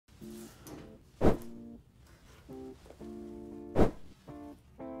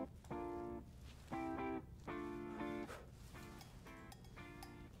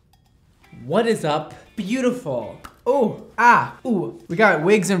What is up? Beautiful. Ooh, we got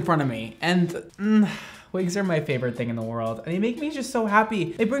wigs in front of me. And wigs are my favorite thing in the world. And they make me just so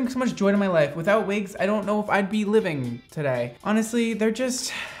happy. They bring so much joy to my life. Without wigs, I don't know if I'd be living today. Honestly, they're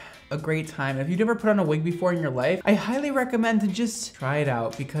just a great time. If you've never put on a wig before in your life, I highly recommend to just try it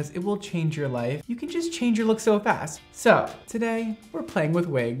out because it will change your life. You can just change your look so fast. So today we're playing with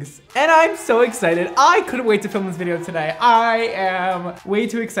wigs and I'm so excited. I couldn't wait to film this video today. I am way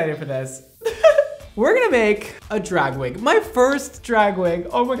too excited for this. We're gonna make a drag wig. My first drag wig.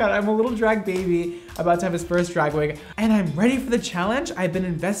 Oh my God, I'm a little drag baby about to have his first drag wig and I'm ready for the challenge. I've been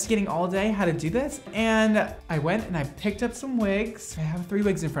investigating all day how to do this and I went and I picked up some wigs. I have 3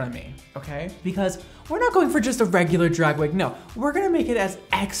 wigs in front of me, okay? Because we're not going for just a regular drag wig. No, we're gonna make it as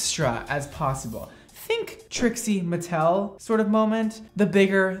extra as possible. Think Trixie Mattel sort of moment. The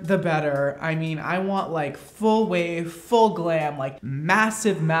bigger, the better. I mean, I want like full wave, full glam, like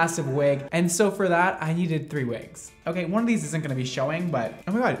massive, massive wig. And so for that, I needed 3 wigs. Okay, one of these isn't gonna be showing, but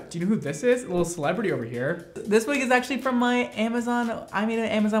oh my God, do you know who this is? A little celebrity over here. This wig is actually from my Amazon, I made an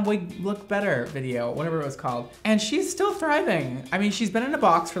Amazon wig look better video, whatever it was called. And she's still thriving. I mean, she's been in a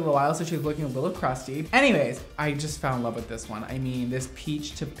box for a little while, so she's looking a little crusty. Anyways, I just found in love with this one. I mean, this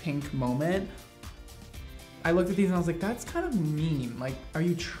peach to pink moment. I looked at these and I was like, that's kind of mean. Like, are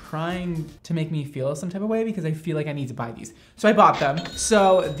you trying to make me feel some type of way? Because I feel like I need to buy these. So I bought them.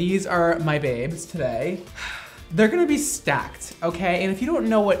 So these are my babes today. They're gonna be stacked, okay? And if you don't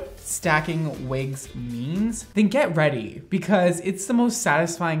know what stacking wigs means, then get ready because it's the most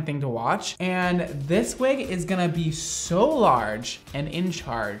satisfying thing to watch. And this wig is gonna be so large and in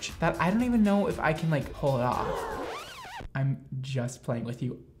charge that I don't even know if I can like pull it off. I'm just playing with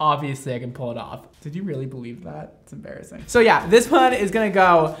you. Obviously I can pull it off. Did you really believe that? It's embarrassing. So yeah, this one is gonna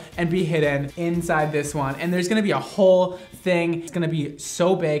go and be hidden inside this one. And there's gonna be a whole thing. It's gonna be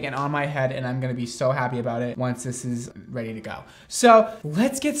so big and on my head and I'm gonna be so happy about it once this is ready to go. So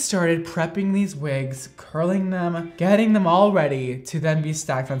let's get started prepping these wigs, curling them, getting them all ready to then be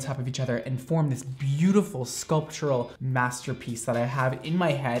stacked on top of each other and form this beautiful sculptural masterpiece that I have in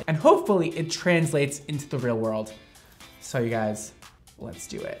my head. And hopefully it translates into the real world. So you guys, let's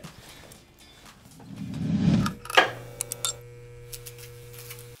do it.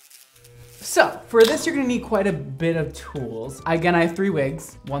 So for this, you're gonna need quite a bit of tools. Again, I have 3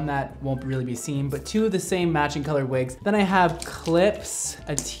 wigs, one that won't really be seen, but 2 of the same matching colored wigs. Then I have clips,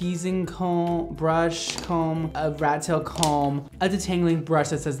 a teasing comb, brush comb, a rat tail comb, a detangling brush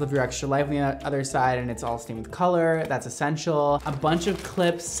that says live your extra life on the other side and it's all stained with color, that's essential. A bunch of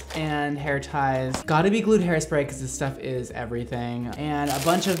clips and hair ties. Gotta be glued hairspray because this stuff is everything. And a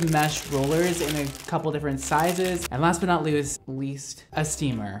bunch of mesh rollers in a couple different sizes. And last but not least, a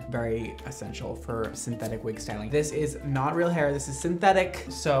steamer. Very essential for synthetic wig styling. This is not real hair, this is synthetic,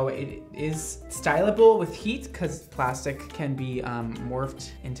 so it is stylable with heat because plastic can be morphed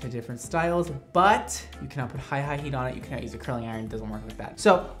into different styles, but you cannot put high heat on it, you cannot use a curling iron, it doesn't work like that.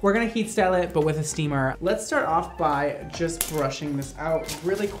 So we're gonna heat style it, but with a steamer. Let's start off by just brushing this out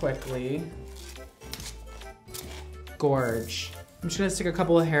really quickly. Gorge. I'm just gonna stick a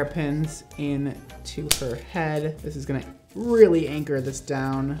couple of hairpins into her head. This is gonna really anchor this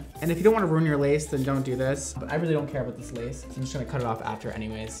down. And if you don't want to ruin your lace, then don't do this. But I really don't care about this lace, so I'm just gonna cut it off after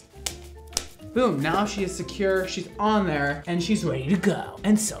anyways. Boom, now she is secure, she's on there, and she's ready to go.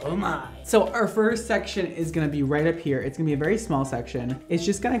 And so am I. So our first section is gonna be right up here. It's gonna be a very small section. It's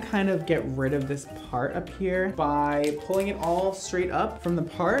just gonna kind of get rid of this part up here by pulling it all straight up from the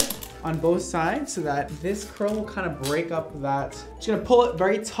part on both sides so that this curl will kind of break up that. Just gonna pull it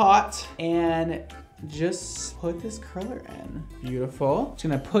very taut and just put this curler in. Beautiful. Just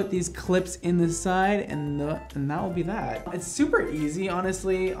gonna put these clips in the side and that will be that. It's super easy,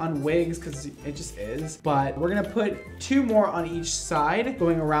 honestly, on wigs because it just is. But we're gonna put 2 more on each side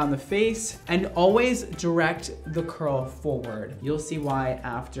going around the face and always direct the curl forward. You'll see why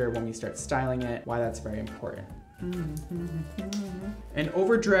after when we start styling it, why that's very important. And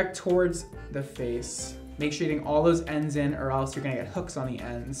over direct towards the face. Make sure you're getting all those ends in or else you're gonna get hooks on the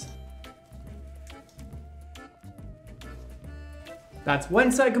ends. That's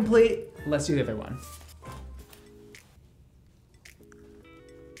one side complete. Let's do the other one.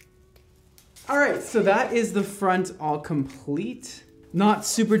 All right, so that is the front all complete. Not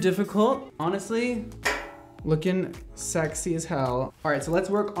super difficult, honestly. Looking sexy as hell. All right, so let's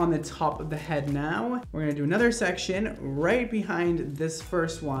work on the top of the head now. We're gonna do another section right behind this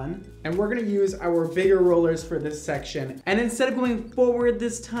first one. And we're gonna use our bigger rollers for this section. And instead of going forward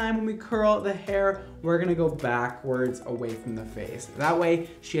this time when we curl the hair, we're gonna go backwards away from the face. That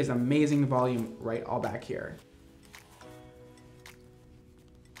way, she has amazing volume right all back here.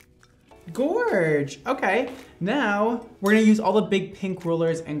 Gorge. Okay, now we're gonna use all the big pink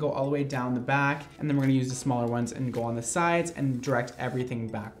rollers and go all the way down the back, and then we're gonna use the smaller ones and go on the sides and direct everything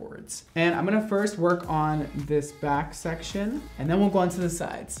backwards. And I'm gonna first work on this back section, and then we'll go on to the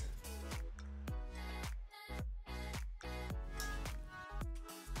sides.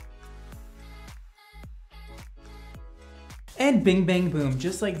 And bing, bang, boom.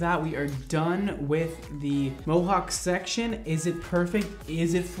 Just like that, we are done with the mohawk section. Is it perfect?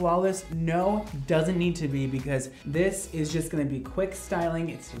 Is it flawless? No, doesn't need to be, because this is just gonna be quick styling.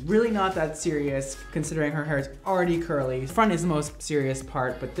 It's really not that serious considering her hair is already curly. Front is the most serious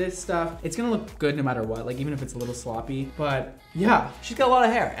part, but this stuff, it's gonna look good no matter what, like even if it's a little sloppy. But yeah, she's got a lot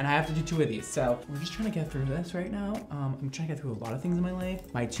of hair and I have to do 2 of these. So we're just trying to get through this right now. I'm trying to get through a lot of things in my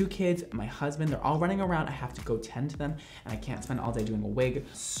life. My 2 kids, my husband, they're all running around. I have to go tend to them and I can't spend all day doing a wig.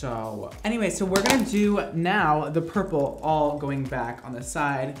 So anyway, so we're gonna do now the purple all going back on the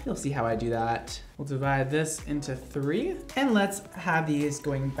side. You'll see how I do that. We'll divide this into 3 and let's have these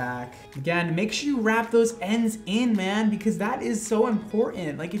going back. Again, make sure you wrap those ends in, man, because that is so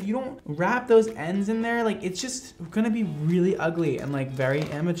important. Like if you don't wrap those ends in there, like it's just gonna be really ugly and like very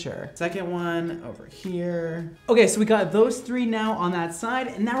amateur. Second one over here. Okay, so we got those 3 now on that side,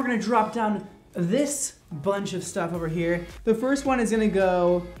 and now we're gonna drop down this bunch of stuff over here. The first one is gonna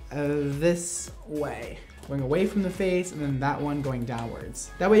go this way, going away from the face, and then that one going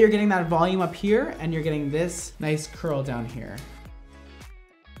downwards. That way you're getting that volume up here and you're getting this nice curl down here.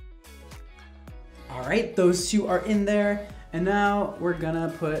 All right, those 2 are in there. And now we're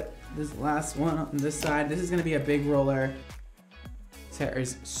gonna put this last one on this side. This is gonna be a big roller. This hair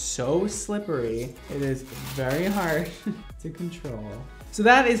is so slippery. It is very hard to control. So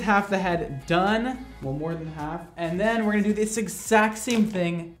that is half the head done. Well, more than half. And then we're gonna do this exact same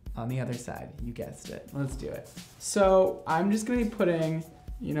thing on the other side. You guessed it. Let's do it. So I'm just gonna be putting,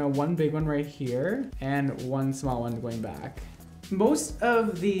 you know, 1 big one right here and 1 small one going back. Most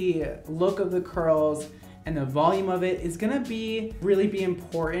of the look of the curls and the volume of it is gonna really be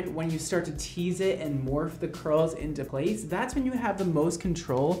important when you start to tease it and morph the curls into place. That's when you have the most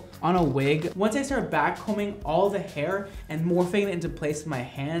control on a wig. Once I start back combing all the hair and morphing it into place with my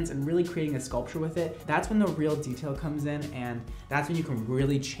hands and really creating a sculpture with it, that's when the real detail comes in, and that's when you can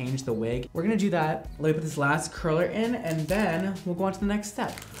really change the wig. We're gonna do that. Let me put this last curler in and then we'll go on to the next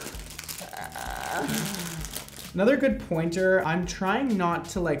step. Another good pointer, I'm trying not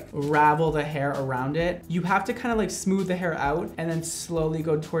to like ravel the hair around it. You have to kind of like smooth the hair out and then slowly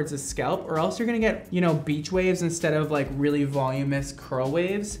go towards the scalp, or else you're gonna get, you know, beach waves instead of like really voluminous curl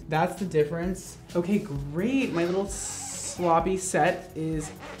waves. That's the difference. Okay, great. My little sloppy set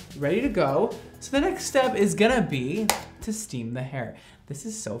is ready to go. So the next step is gonna be to steam the hair. This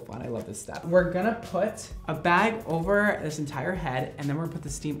is so fun, I love this step. We're gonna put a bag over this entire head and then we're gonna put the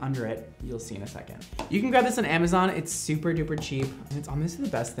steam under it. You'll see in a second. You can grab this on Amazon, it's super duper cheap. And it's honestly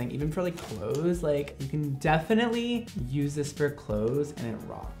the best thing, even for like clothes. Like you can definitely use this for clothes and it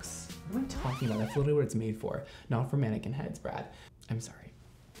rocks. What am I talking about? That's literally what it's made for. Not for mannequin heads, Brad. I'm sorry.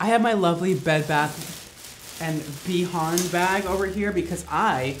 I have my lovely Bed Bath and Beyond bag over here because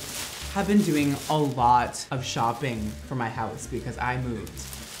I have been doing a lot of shopping for my house because I moved.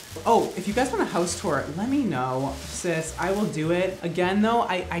 Oh, if you guys want a house tour, let me know, sis, I will do it. Again though,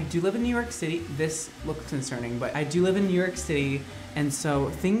 I do live in New York City. This looks concerning, but I do live in New York City, and so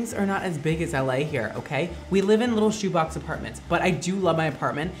things are not as big as LA here, okay? We live in little shoebox apartments, but I do love my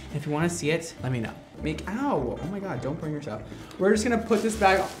apartment. If you wanna see it, let me know. Ow, oh my God, don't burn yourself. We're just gonna put this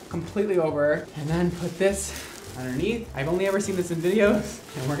bag completely over and then put this underneath. I've only ever seen this in videos,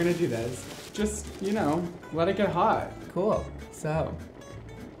 and we're gonna do this. Just, you know, let it get hot. Cool. So,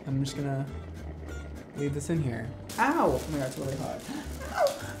 I'm just gonna leave this in here. Ow! Oh my God, it's really hot.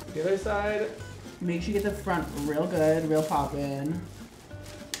 The other side, make sure you get the front real good, real poppin'.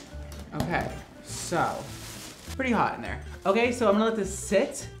 Okay, so, pretty hot in there. Okay, so I'm gonna let this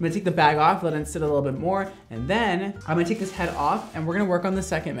sit. I'm gonna take the bag off, let it sit a little bit more, and then I'm gonna take this head off, and we're gonna work on the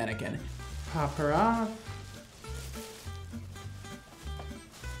second mannequin. Pop her off.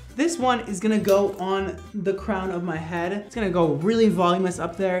 This one is gonna go on the crown of my head. It's gonna go really voluminous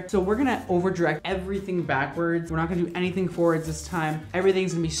up there. So we're gonna over direct everything backwards. We're not gonna do anything forwards this time.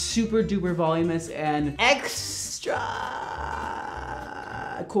 Everything's gonna be super duper voluminous and extra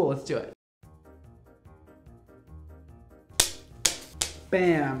cool. Let's do it.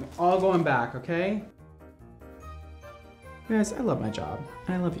 Bam, all going back, okay? Guys, I love my job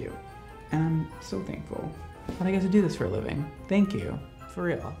and I love you. And I'm so thankful that I get to do this for a living. Thank you. For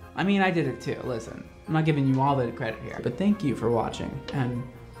real. I mean, I did it too, listen. I'm not giving you all the credit here, but thank you for watching and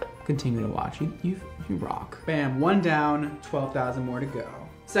continue to watch. You rock. Bam, 1 down, 12,000 more to go.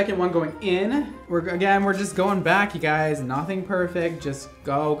 Second one going in. We're just going back, you guys. Nothing perfect, just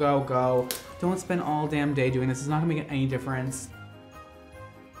go, go, go. Don't spend all damn day doing this. It's not gonna make any difference.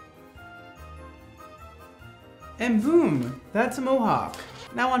 And boom, that's a mohawk.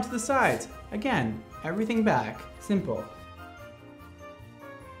 Now onto the sides. Again, everything back, simple.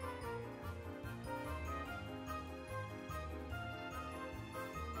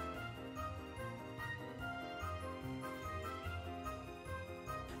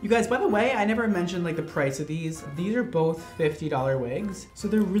 You guys, by the way, I never mentioned like the price of these. These are both $50 wigs. So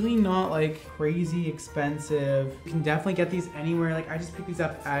they're really not like crazy expensive. You can definitely get these anywhere. Like I just picked these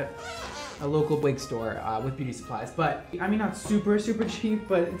up at a local wig store with beauty supplies. But I mean, not super, super cheap,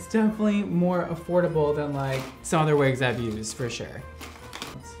 but it's definitely more affordable than like some other wigs I've used for sure.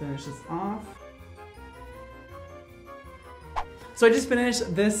 Let's finish this off. So I just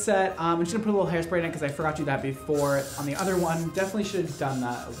finished this set. I'm just gonna put a little hairspray in it because I forgot to do that before on the other one. Definitely should have done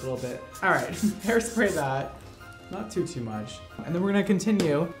that a little bit. All right, hairspray that. Not too much. And then we're gonna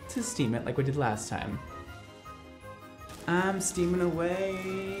continue to steam it like we did last time. I'm steaming away,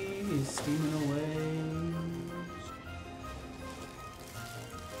 steaming away.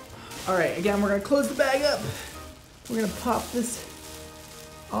 All right, again, we're gonna close the bag up. We're gonna pop this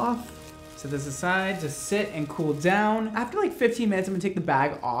off. Set this aside to sit and cool down. After like 15 minutes, I'm gonna take the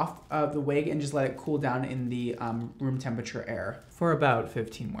bag off of the wig and just let it cool down in the room temperature air for about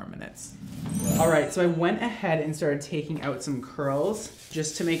 15 more minutes. All right, so I went ahead and started taking out some curls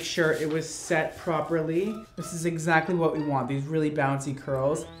just to make sure it was set properly. This is exactly what we want, these really bouncy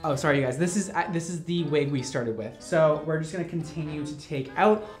curls. Oh, sorry you guys, this is the wig we started with. So we're just gonna continue to take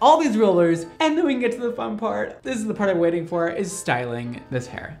out all these rollers and then we can get to the fun part. This is the part I'm waiting for, is styling this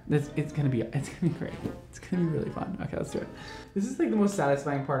hair. It's gonna be great. It's gonna be really fun. Okay, let's do it. This is like the most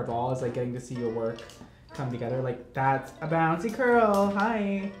satisfying part of all, is like getting to see your work come together. Like, that's a bouncy curl,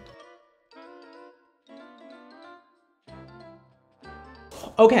 hi.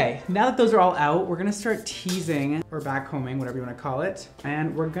 Okay, now that those are all out, we're gonna start teasing or backcombing, whatever you wanna call it.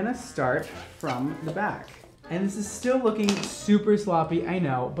 And we're gonna start from the back. And this is still looking super sloppy, I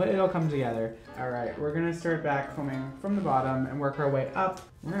know, but it'll come together. All right, we're gonna start backcombing from the bottom and work our way up.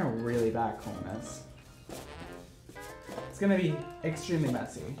 We're gonna really backcomb this. It's gonna be extremely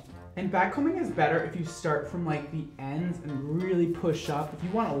messy. And backcombing is better if you start from like the ends and really push up. If you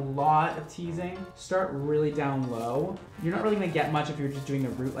want a lot of teasing, start really down low. You're not really gonna get much if you're just doing the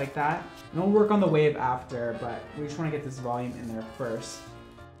root like that. And we'll work on the wave after, but we just wanna get this volume in there first.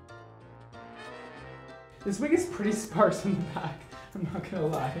 This wig is pretty sparse in the back, I'm not gonna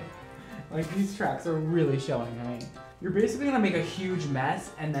lie. Like, these tracks are really showing, I mean. You're basically gonna make a huge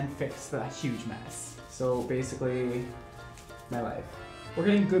mess and then fix the huge mess. So basically, my life. We're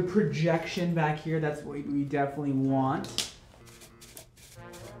getting good projection back here. That's what we definitely want.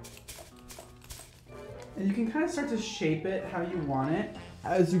 And you can kind of start to shape it how you want it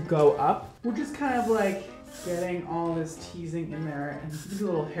as you go up. We're just kind of like getting all this teasing in there, and do a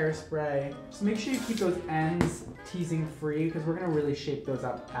little hairspray. Just make sure you keep those ends teasing free because we're gonna really shape those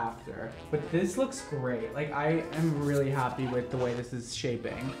up after. But this looks great. Like, I am really happy with the way this is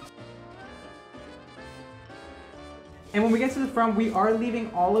shaping. And when we get to the front, we are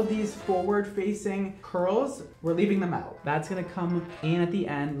leaving all of these forward-facing curls. We're leaving them out. That's gonna come in at the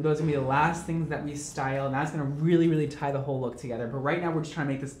end. Those are gonna be the last things that we style, and that's gonna really, really tie the whole look together. But right now, we're just trying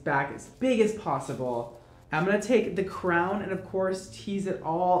to make this back as big as possible. I'm gonna take the crown and, of course, tease it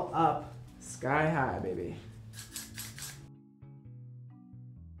all up sky high, baby.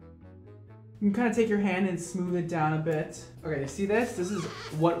 You can kind of take your hand and smooth it down a bit. Okay, you see this? This is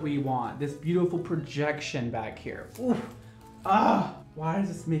what we want. This beautiful projection back here. Ooh. Ah, why does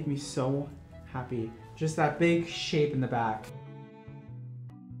this make me so happy? Just that big shape in the back.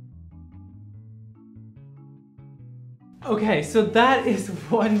 Okay, so that is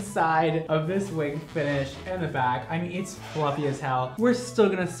one side of this wig finish and the back. I mean, it's fluffy as hell. We're still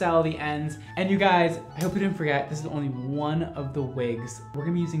gonna sell the ends. And you guys, I hope you didn't forget, this is only one of the wigs. We're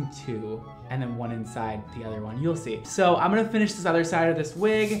gonna be using two, and then one inside the other one, you'll see. So I'm gonna finish this other side of this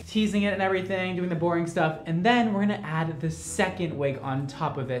wig, teasing it and everything, doing the boring stuff, and then we're gonna add the second wig on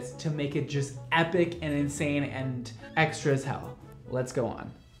top of this to make it just epic and insane and extra as hell. Let's go on.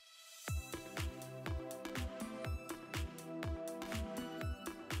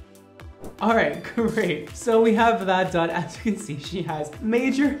 All right, great. So we have that done. As you can see, she has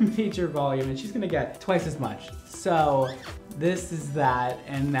major volume and she's gonna get twice as much. So this is that,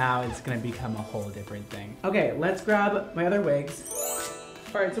 and now it's gonna become a whole different thing. Okay, let's grab my other wigs.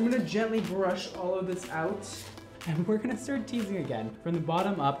 All right, so I'm gonna gently brush all of this out, and we're gonna start teasing again. From the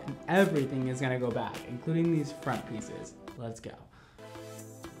bottom up, and everything is gonna go back, including these front pieces. Let's go.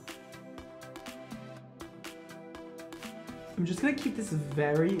 I'm just gonna keep this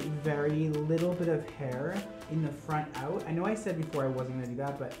very, very little bit of hair in the front out. I know I said before I wasn't gonna do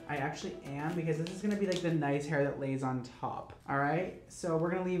that, but I actually am, because this is gonna be like the nice hair that lays on top, all right? So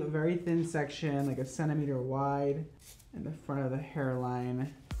we're gonna leave a very thin section, like 1 centimeter wide in the front of the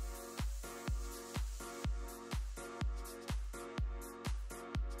hairline.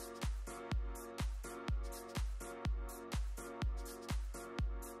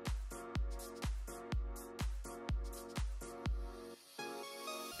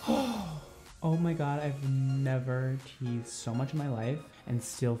 Oh my God, I've never teased so much in my life and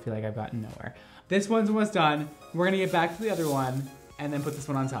still feel like I've gotten nowhere. This one's almost done. We're gonna get back to the other one and then put this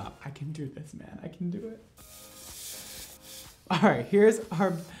one on top. I can do this, man, I can do it. All right, here's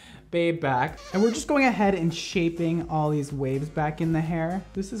our babe back. And we're just going ahead and shaping all these waves back in the hair.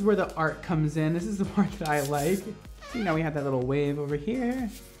 This is where the art comes in. This is the part that I like. You know, we have that little wave over here.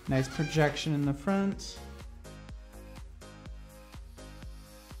 Nice projection in the front.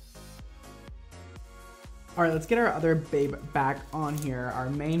 All right, let's get our other babe back on here, our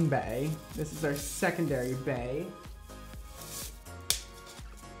main bay. This is our secondary bay.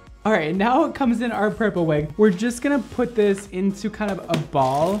 All right, now it comes in our purple wig. We're just gonna put this into kind of a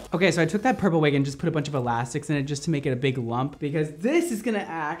ball. Okay, so I took that purple wig and just put a bunch of elastics in it just to make it a big lump, because this is gonna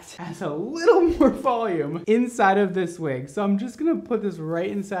act as a little more volume inside of this wig. So I'm just gonna put this right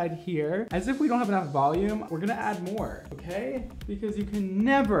inside here. As if we don't have enough volume, we're gonna add more, okay? Because you can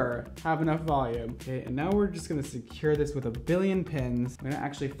never have enough volume. Okay, and now we're just gonna secure this with a billion pins. I'm gonna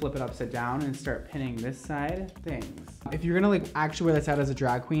actually flip it upside down and start pinning this side things. If you're gonna like actually wear this out as a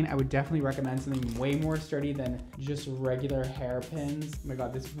drag queen, I would definitely recommend something way more sturdy than just regular hairpins. Oh my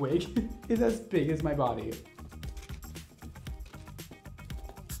God, this wig is as big as my body.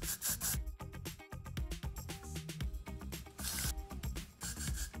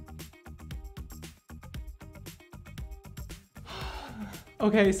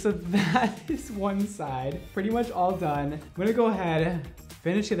 Okay, so that is one side, pretty much all done. I'm gonna go ahead,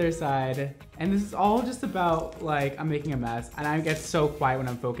 finish the other side, and this is all just about like, I'm making a mess, and I get so quiet when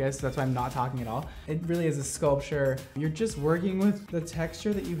I'm focused, so that's why I'm not talking at all. It really is a sculpture. You're just working with the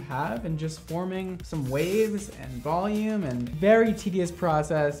texture that you have and just forming some waves and volume, and very tedious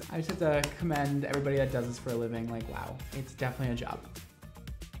process. I just have to commend everybody that does this for a living. Like, wow, it's definitely a job.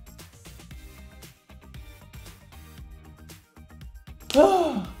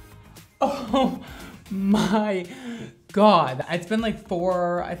 Oh my God. It's been like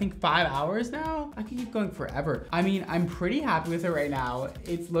 5 hours now. I could keep going forever. I mean, I'm pretty happy with it right now.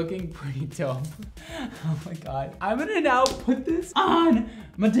 It's looking pretty dope. Oh my God. I'm gonna now put this on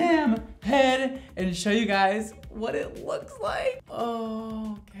my damn head and show you guys what it looks like.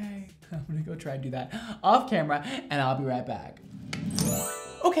 Oh, okay. I'm gonna go try and do that off camera and I'll be right back.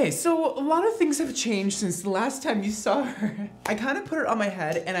 Okay, so a lot of things have changed since the last time you saw her. I kind of put it on my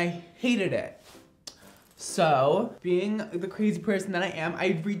head and I hated it. So, being the crazy person that I am, I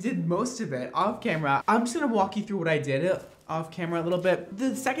redid most of it off camera. I'm just gonna walk you through what I did off camera a little bit.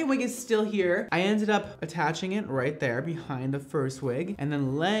 The second wig is still here. I ended up attaching it right there behind the first wig and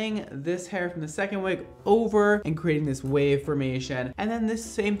then laying this hair from the second wig over and creating this wave formation. And then this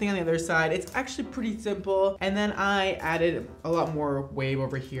same thing on the other side. It's actually pretty simple. And then I added a lot more wave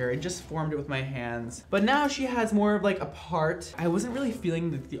over here and just formed it with my hands. But now she has more of like a part. I wasn't really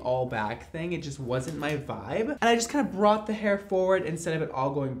feeling the all back thing. It just wasn't my vibe. And I just kind of brought the hair forward instead of it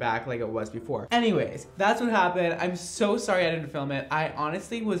all going back like it was before. Anyways, that's what happened. I'm so sorry I didn't film it. I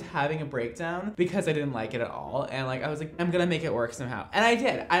honestly was having a breakdown because I didn't like it at all. And like, I was like, I'm gonna make it work somehow. And I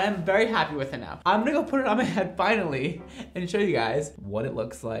did. And I'm very happy with it now. I'm gonna go put it on my head finally and show you guys what it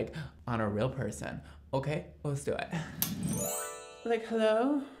looks like on a real person. Okay, let's do it. Like,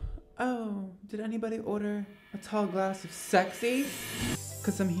 hello? Oh, did anybody order a tall glass of sexy?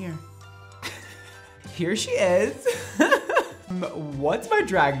 Cause I'm here. Here she is. What's my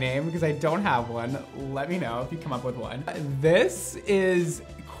drag name? Because I don't have one. Let me know if you come up with one. This is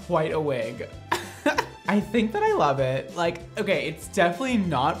quite a wig. I think that I love it. Like, okay, it's definitely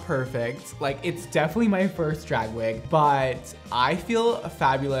not perfect. Like, it's definitely my first drag wig, but I feel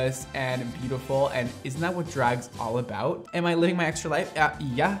fabulous and beautiful, and isn't that what drag's all about? Am I living my extra life?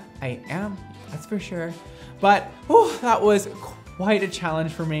 Yeah, I am. That's for sure. But, whew, that was quite a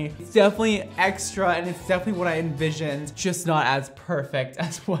challenge for me. It's definitely extra and it's definitely what I envisioned, just not as perfect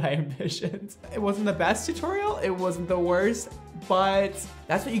as what I envisioned. It wasn't the best tutorial, it wasn't the worst, but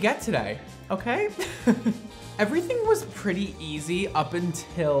that's what you get today, okay? Everything was pretty easy up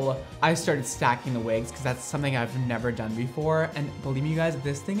until I started stacking the wigs, because that's something I've never done before. And believe me, you guys,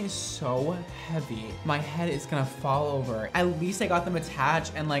 this thing is so heavy. My head is gonna fall over. At least I got them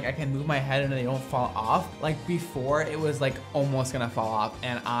attached and like I can move my head and they don't fall off. Like before, it was like almost gonna fall off,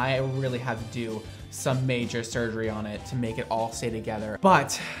 and I really had to do some major surgery on it to make it all stay together.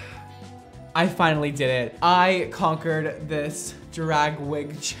 But I finally did it. I conquered this drag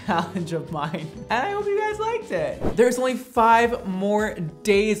wig challenge of mine, and I hope you guys liked it. There's only 5 more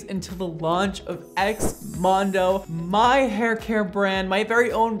days until the launch of XMONDO, my hair care brand, my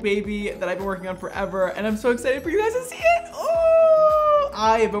very own baby that I've been working on forever, and I'm so excited for you guys to see it. Oh,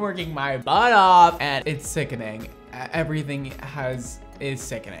 I have been working my butt off, and it's sickening. Everything is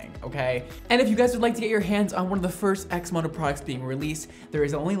sickening, okay? And if you guys would like to get your hands on one of the first XMONDO products being released, there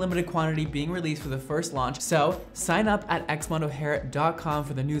is only limited quantity being released for the first launch. So sign up at xmondohair.com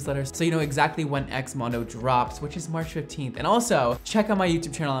for the newsletters so you know exactly when XMONDO drops, which is March 15th. And also check out my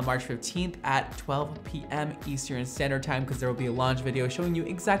YouTube channel on March 15th at 12 p.m. Eastern Standard Time, because there will be a launch video showing you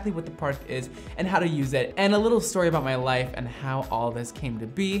exactly what the product is and how to use it, and a little story about my life and how all this came to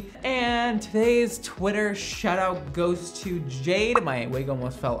be. And today's Twitter shout out goes to Jade. My wig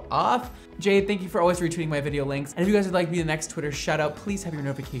almost fell off. Jade, thank you for always retweeting my video links. And if you guys would like to be the next Twitter shout out, please have your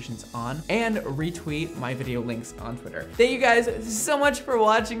notifications on and retweet my video links on Twitter. Thank you guys so much for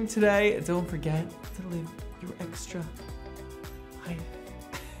watching today. Don't forget to live your extra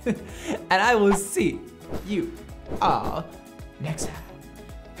life. And I will see you all next time.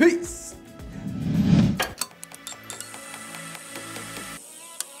 Peace.